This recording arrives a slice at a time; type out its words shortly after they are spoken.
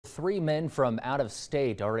three men from out of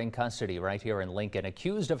state are in custody right here in Lincoln,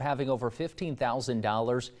 accused of having over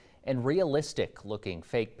 $15,000 in realistic looking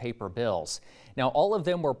fake paper bills. Now, all of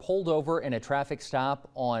them were pulled over in a traffic stop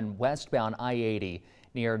on westbound I-80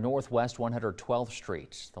 near Northwest 112th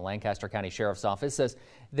Street. The Lancaster County Sheriff's Office says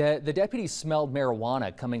the deputies smelled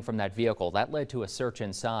marijuana coming from that vehicle. That led to a search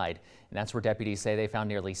inside, and that's where deputies say they found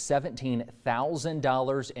nearly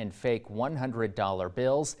 $17,000 in fake $100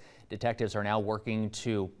 bills. Detectives are now working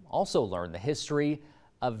to also learn the history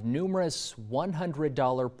of numerous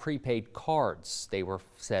 $100 prepaid cards they were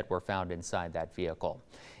found inside that vehicle.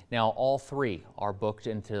 Now, all three are booked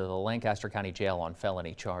into the Lancaster County Jail on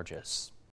felony charges.